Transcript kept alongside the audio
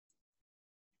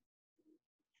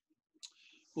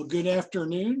Well, good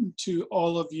afternoon to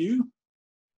all of you.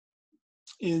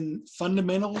 In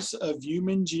Fundamentals of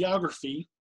Human Geography,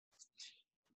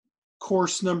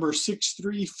 course number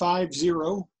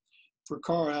 6350 for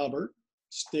Carl Albert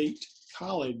State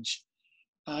College.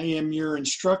 I am your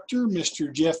instructor,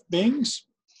 Mr. Jeff Bengs,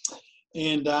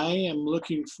 and I am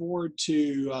looking forward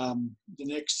to the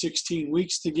next 16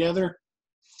 weeks together.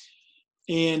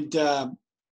 And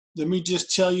let me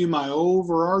just tell you my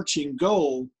overarching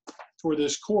goal for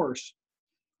this course,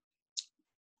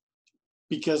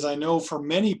 because I know for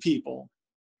many people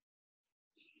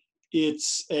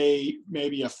it's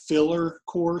maybe a filler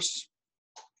course.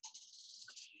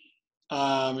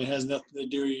 It has nothing to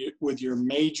do with your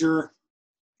major.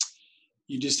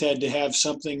 You just had to have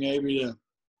something maybe to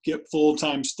get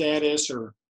full-time status,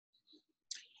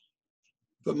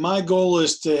 but my goal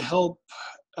is to help,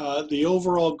 the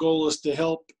overall goal is to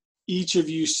help each of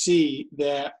you see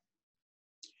that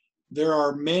there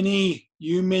are many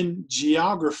human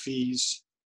geographies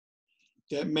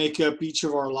that make up each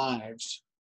of our lives.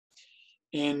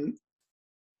 And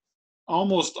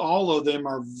almost all of them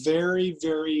are very,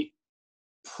 very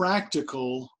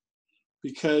practical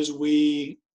because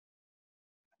we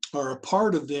are a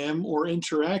part of them or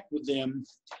interact with them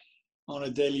on a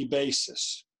daily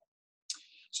basis.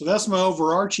 So that's my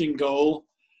overarching goal.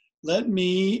 Let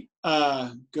me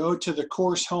go to the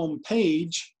course home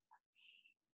page.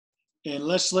 And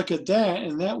let's look at that,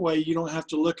 and that way you don't have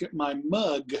to look at my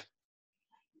mug.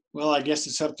 Well, I guess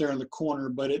it's up there in the corner,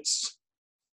 but it's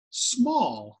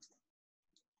smaller.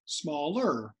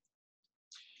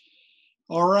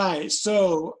 All right,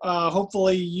 so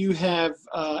hopefully you have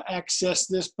accessed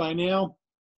this by now.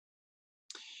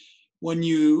 When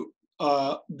you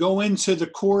go into the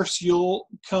course, you'll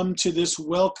come to this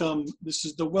welcome. This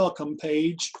is the welcome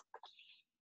page.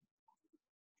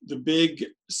 The big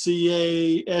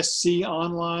CASC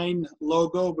online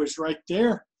logo was right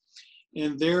there.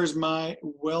 And there's my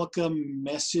welcome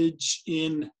message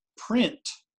in print.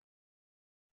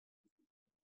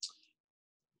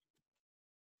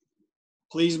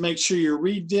 Please make sure you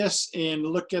read this and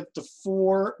look at the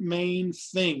four main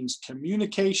things: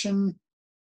 communication,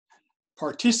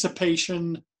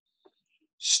 participation,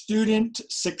 student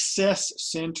success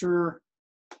center,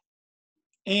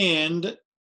 and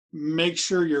make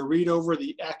sure you read over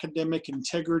the academic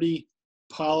integrity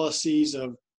policies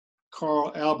of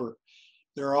Carl Albert.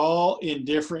 They're all in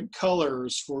different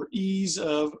colors for ease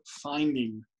of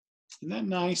finding. Isn't that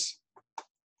nice?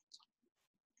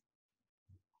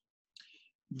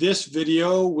 This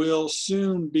video will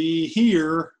soon be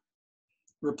here,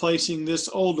 replacing this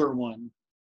older one.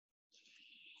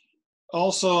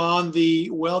 Also on the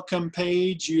welcome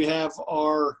page, you have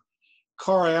our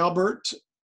Carl Albert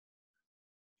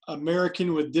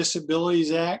American with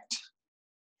Disabilities Act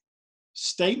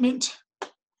statement.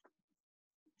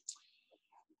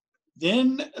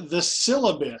 Then the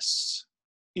syllabus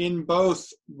in both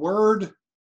Word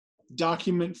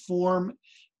document form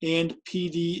and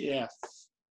PDF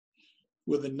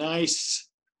with a nice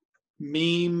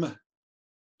meme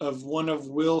of one of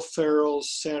Will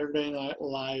Ferrell's Saturday Night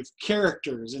Live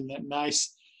characters. Isn't that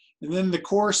nice? And then the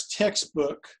course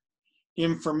textbook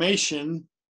information.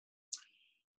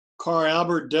 Carl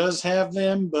Albert does have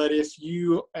them, but if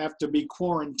you have to be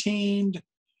quarantined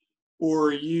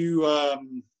or you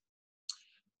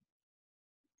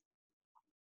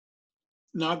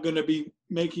not going to be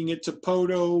making it to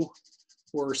Poto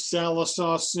or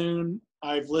Sallisaw soon,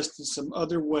 I've listed some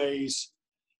other ways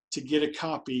to get a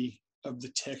copy of the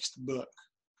textbook.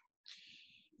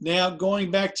 Now, going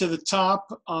back to the top,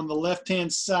 on the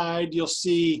left-hand side, you'll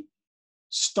see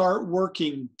Start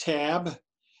Working tab.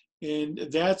 And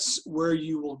that's where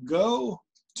you will go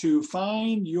to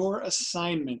find your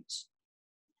assignments.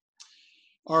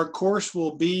 Our course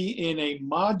will be in a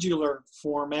modular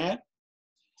format,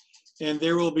 and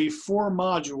there will be 4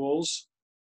 modules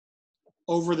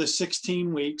over the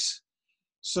 16 weeks.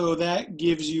 So that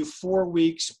gives you 4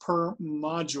 weeks per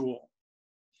module.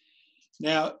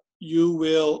 Now, you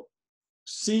will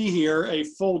see here a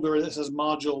folder that says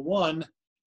Module 1.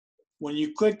 When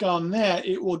you click on that,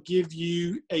 it will give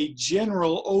you a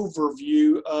general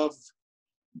overview of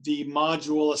the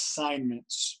module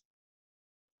assignments,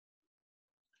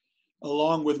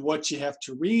 along with what you have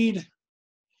to read,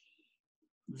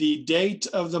 the date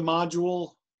of the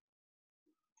module,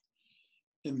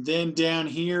 and then down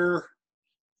here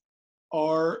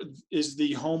is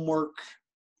the homework,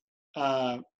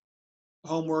 the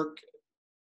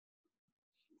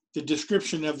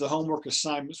description of the homework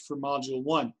assignments for Module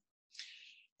 1.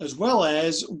 As well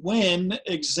as when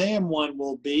exam 1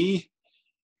 will be,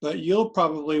 but you'll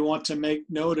probably want to make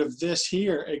note of this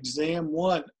here. Exam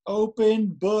 1, open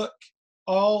book,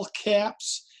 all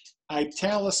caps,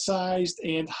 italicized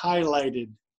and highlighted.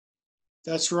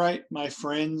 That's right, my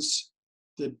friends.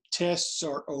 The tests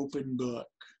are open book.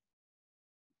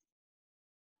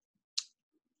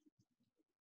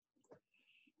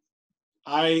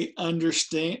 I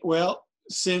understand, well,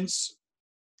 since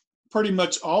pretty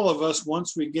much all of us,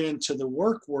 once we get into the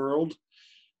work world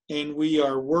and we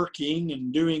are working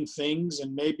and doing things,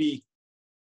 and maybe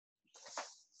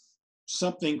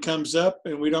something comes up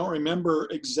and we don't remember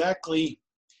exactly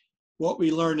what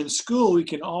we learned in school, we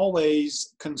can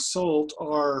always consult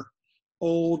our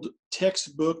old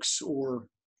textbooks, or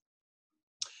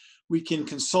we can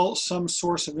consult some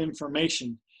source of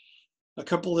information. A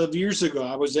couple of years ago,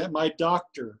 I was at my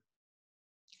doctor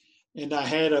and I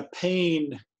had a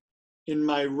pain in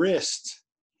my wrist,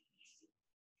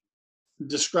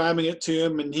 describing it to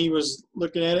him, and he was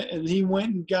looking at it, and he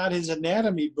went and got his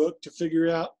anatomy book to figure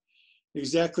out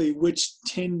exactly which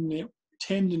tendon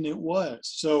it was.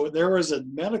 So there was a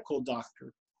medical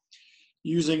doctor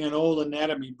using an old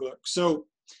anatomy book. So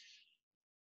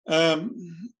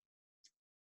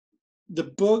the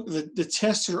book, the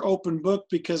tests are open book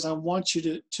because I want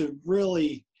you to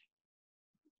really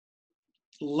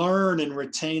learn and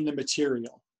retain the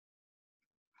material.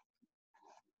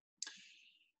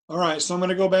 All right, so I'm going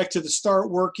to go back to the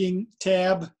Start Working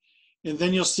tab, and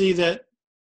then you'll see that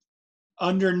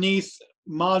underneath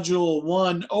Module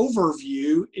 1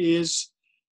 Overview is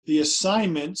the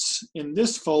assignments in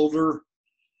this folder,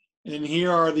 and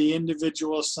here are the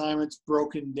individual assignments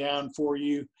broken down for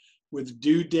you with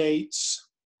due dates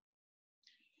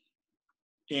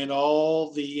and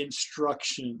all the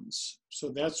instructions. So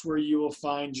that's where you will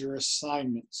find your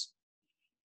assignments.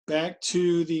 Back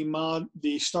to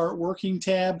the Start Working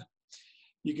tab,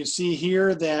 you can see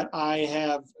here that I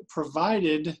have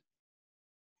provided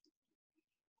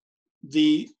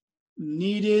the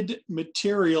needed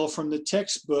material from the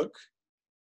textbook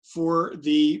for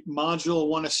the Module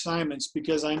 1 assignments,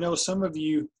 because I know some of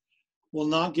you will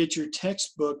not get your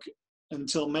textbook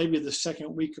until maybe the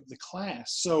second week of the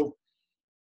class. So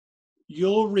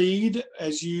you'll read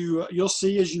you'll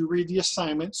see as you read the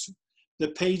assignments the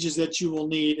pages that you will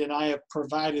need, and I have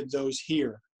provided those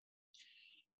here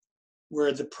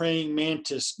where the praying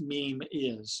mantis meme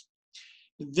is.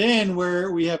 Then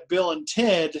where we have Bill and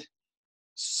Ted,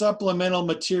 supplemental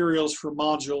materials for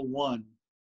Module 1.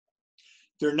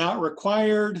 They're not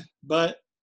required, but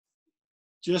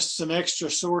just some extra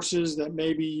sources that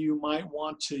maybe you might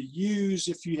want to use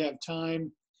if you have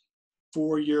time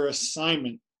for your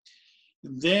assignment.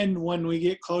 And then when we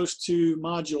get close to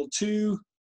Module 2,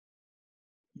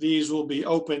 these will be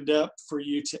opened up for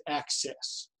you to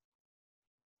access.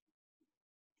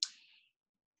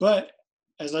 But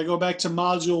as I go back to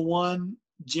Module 1,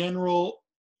 general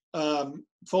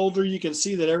folder, you can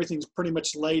see that everything's pretty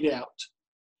much laid out.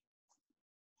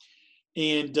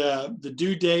 And the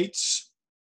due dates,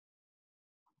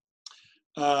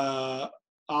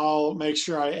 I'll make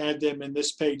sure I add them in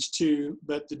this page too,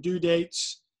 but the due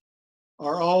dates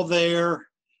are all there,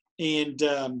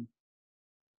 and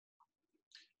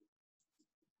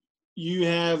you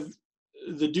have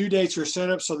the due dates are set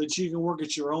up so that you can work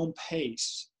at your own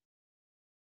pace.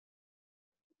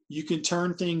 You can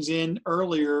turn things in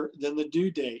earlier than the due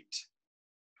date.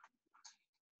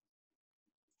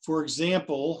 For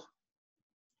example,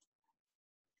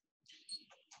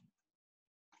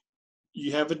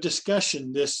 you have a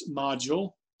discussion this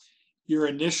module. Your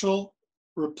initial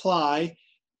reply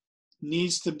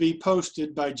needs to be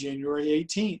posted by January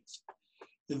 18th.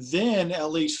 Then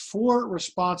at least 4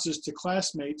 responses to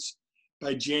classmates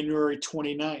by January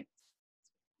 29th.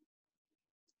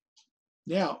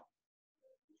 Now,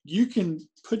 you can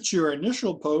put your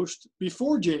initial post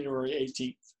before January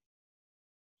 18th.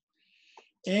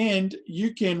 And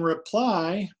you can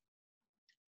reply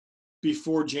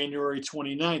before January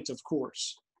 29th, of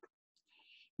course.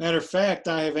 Matter of fact,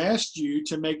 I have asked you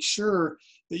to make sure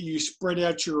that you spread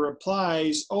out your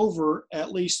replies over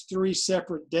at least 3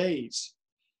 separate days.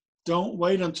 Don't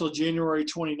wait until January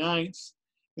 29th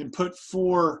and put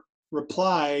 4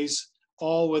 replies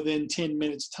all within 10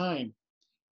 minutes time.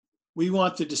 We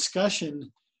want the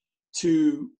discussion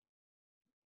to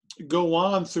go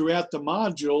on throughout the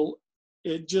module.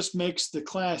 It just makes the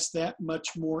class that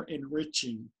much more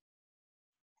enriching.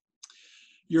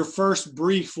 Your first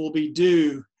brief will be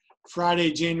due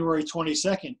Friday, January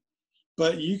 22nd,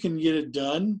 but you can get it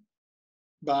done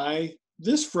by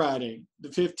this Friday, the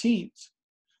 15th,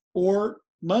 or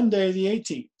Monday, the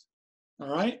 18th. All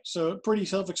right, so pretty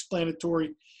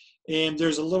self-explanatory. And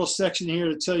there's a little section here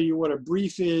to tell you what a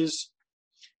brief is,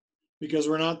 because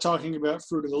we're not talking about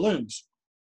Fruit of the Looms.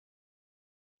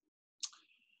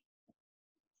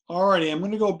 Alrighty, I'm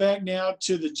going to go back now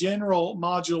to the general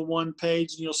Module 1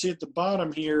 page, and you'll see at the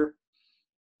bottom here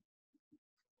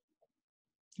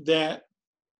that,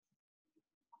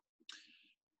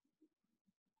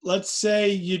 let's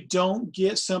say you don't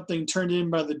get something turned in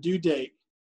by the due date.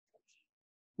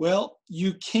 Well,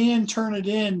 you can turn it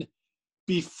in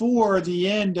before the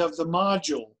end of the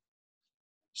module.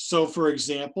 So for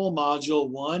example, Module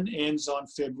 1 ends on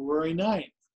February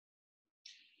 9th.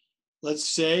 Let's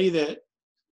say that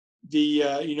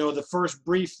the first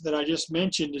brief that I just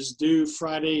mentioned is due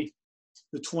Friday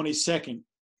the 22nd.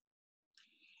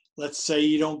 Let's say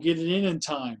you don't get it in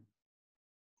time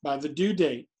by the due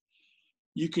date.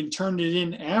 You can turn it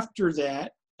in after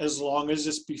that as long as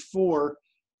it's before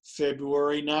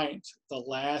February 9th, the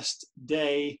last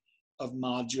day of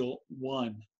Module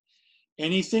 1.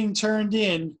 Anything turned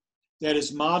in that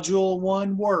is Module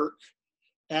 1 work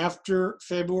after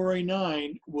February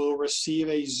 9 will receive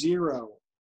a 0.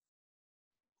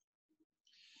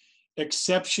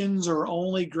 Exceptions are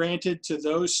only granted to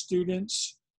those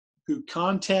students who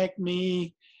contact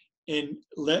me and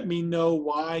let me know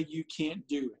why you can't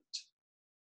do it.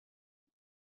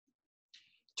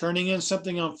 Turning in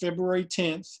something on February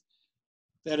 10th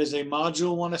that is a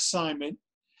Module 1 assignment,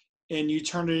 and you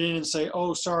turn it in and say,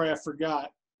 oh, sorry, I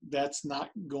forgot, that's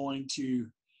not going to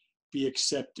be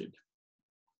accepted.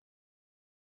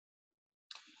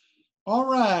 All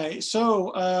right,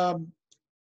 so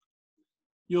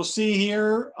you'll see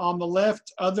here on the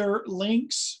left other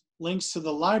links to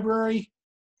the library,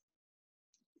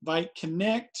 Byte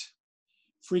Connect,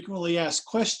 frequently asked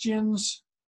questions,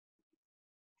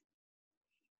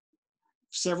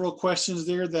 several questions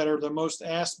there that are the most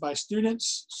asked by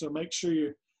students, so make sure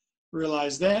you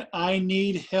realize that. I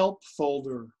need help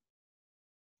folder.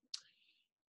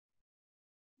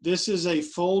 This is a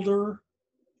folder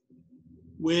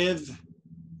with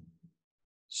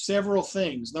several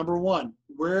things. Number one,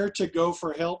 where to go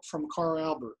for help from Carl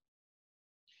Albert.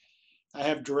 I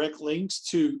have direct links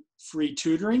to free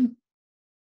tutoring,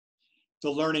 the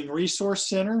Learning Resource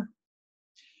Center,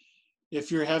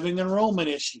 if you're having enrollment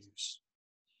issues,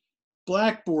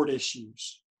 Blackboard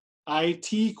issues,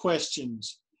 IT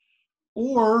questions,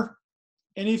 or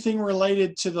anything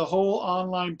related to the whole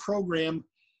online program.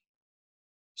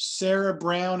 Sarah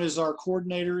Brown is our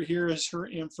coordinator. Here is her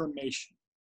information.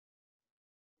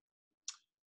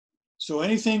 So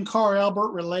anything Carl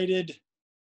Albert related,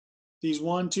 these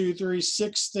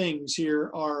 6 things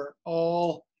here are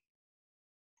all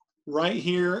right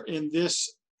here in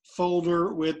this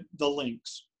folder with the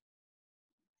links.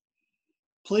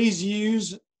 Please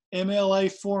use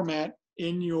MLA format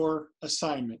in your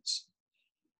assignments.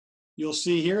 You'll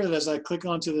see here that as I click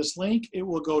onto this link, it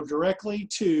will go directly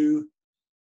to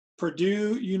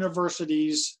Purdue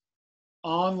University's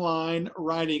online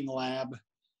writing lab,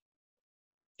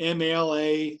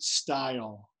 MLA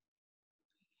style.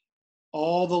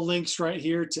 All the links right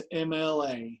here to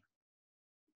MLA.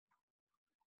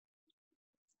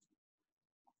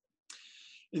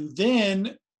 And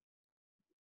then,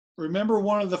 remember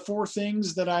one of the 4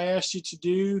 things that I asked you to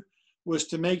do was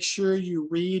to make sure you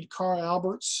read Carl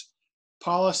Albert's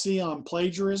policy on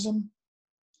plagiarism.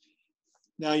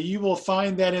 Now you will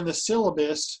find that in the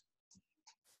syllabus,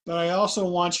 but I also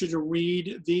want you to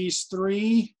read these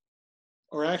 3,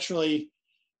 or actually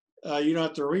you don't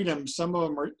have to read them. Some of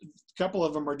them are, a couple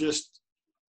of them are just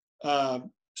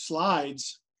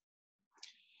slides.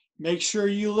 Make sure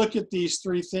you look at these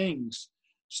 3 things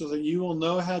so that you will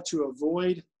know how to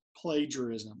avoid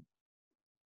plagiarism.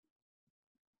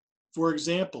 For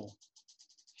example,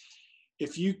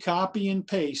 if you copy and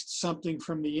paste something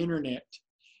from the internet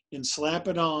and slap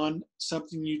it on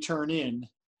something you turn in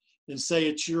and say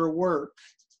it's your work,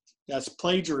 that's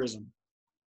plagiarism.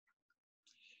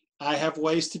 I have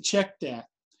ways to check that.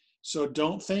 So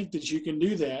don't think that you can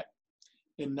do that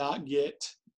and not get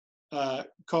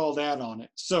called out on it.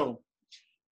 So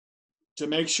to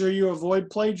make sure you avoid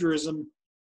plagiarism,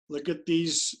 look at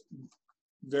these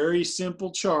very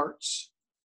simple charts.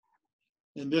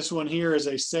 And this one here is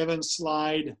a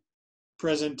 7-slide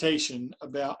presentation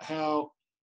about how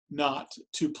not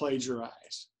to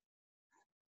plagiarize.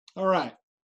 All right.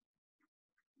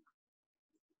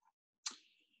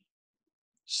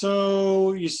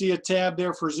 So you see a tab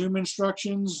there for Zoom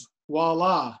instructions.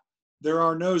 Voila, there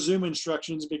are no Zoom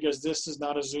instructions because this is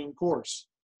not a Zoom course.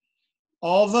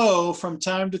 Although from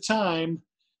time to time,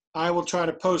 I will try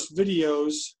to post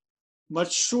videos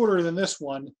much shorter than this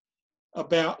one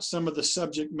about some of the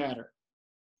subject matter.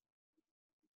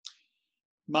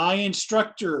 My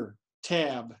Instructor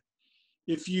tab.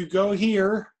 If you go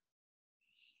here,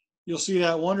 you'll see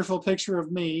that wonderful picture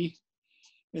of me.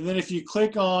 And then if you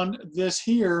click on this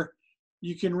here,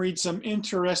 you can read some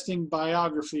interesting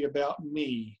biography about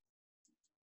me.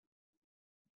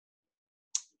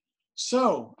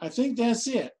 So I think that's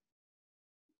it.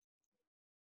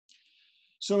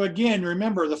 So again,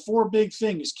 remember the 4 big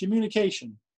things: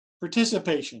 communication,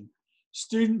 participation,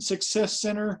 student success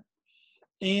center,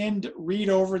 and read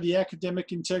over the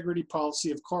academic integrity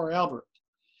policy of Carl Albert.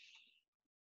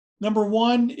 Number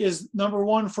one is number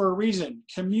one for a reason: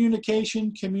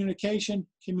 communication, communication,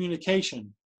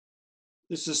 communication.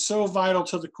 This is so vital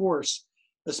to the course,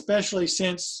 especially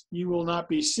since you will not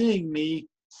be seeing me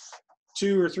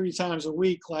 2 or 3 times a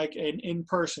week like an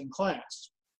in-person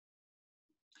class.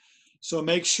 So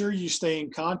make sure you stay in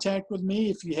contact with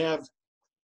me if you have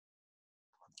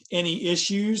any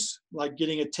issues, like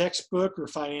getting a textbook or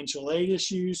financial aid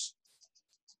issues.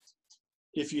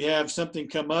 If you have something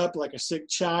come up like a sick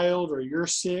child or you're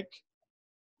sick,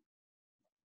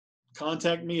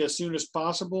 contact me as soon as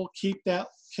possible. Keep that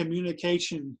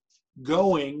communication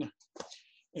going,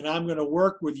 and I'm going to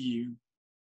work with you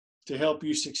to help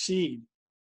you succeed.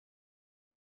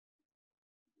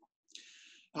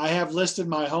 I have listed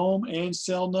my home and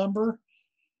cell number,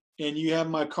 and you have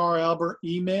my Carl Albert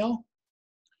email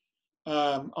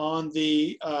on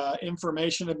the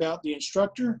information about the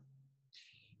instructor.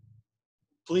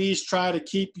 Please try to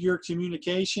keep your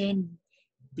communication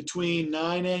between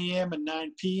 9 a.m. and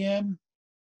 9 p.m.,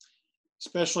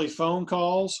 especially phone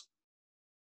calls.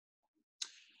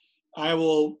 I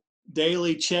will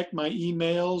daily check my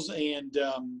emails and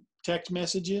text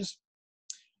messages.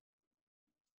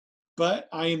 But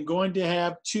I am going to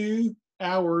have 2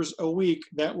 hours a week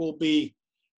that will be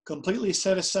completely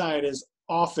set aside as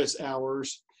office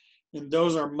hours, and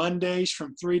those are Mondays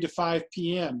from 3 to 5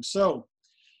 p.m. So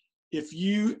if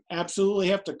you absolutely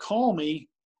have to call me,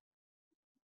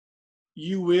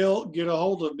 you will get a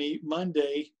hold of me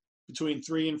Monday between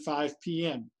 3 and 5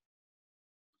 p.m.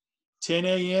 10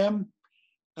 a.m.,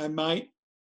 I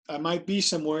might be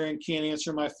somewhere and can't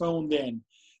answer my phone then.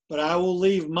 But I will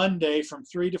leave Monday from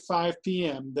 3 to 5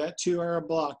 p.m., that 2-hour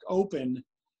block, open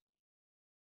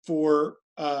for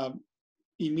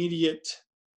immediate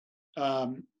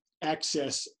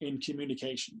access and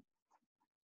communication.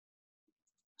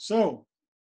 So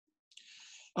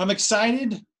I'm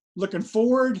excited, looking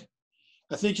forward.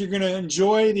 I think you're going to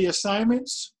enjoy the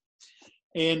assignments.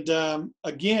 And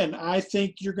again, I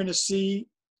think you're going to see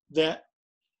that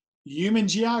human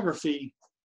geography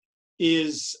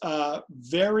is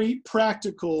very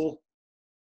practical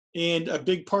and a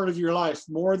big part of your life,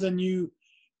 more than you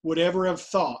would ever have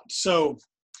thought. So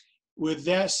with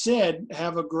that said,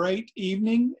 have a great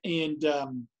evening, and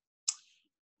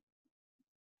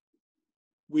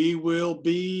we will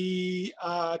be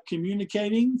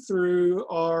communicating through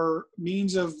our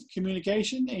means of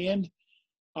communication, and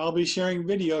I'll be sharing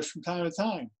videos from time to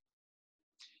time.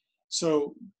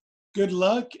 So good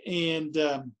luck, and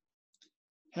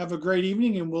have a great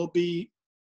evening, and we'll be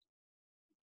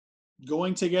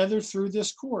going together through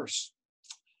this course.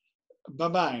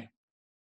 Bye-bye.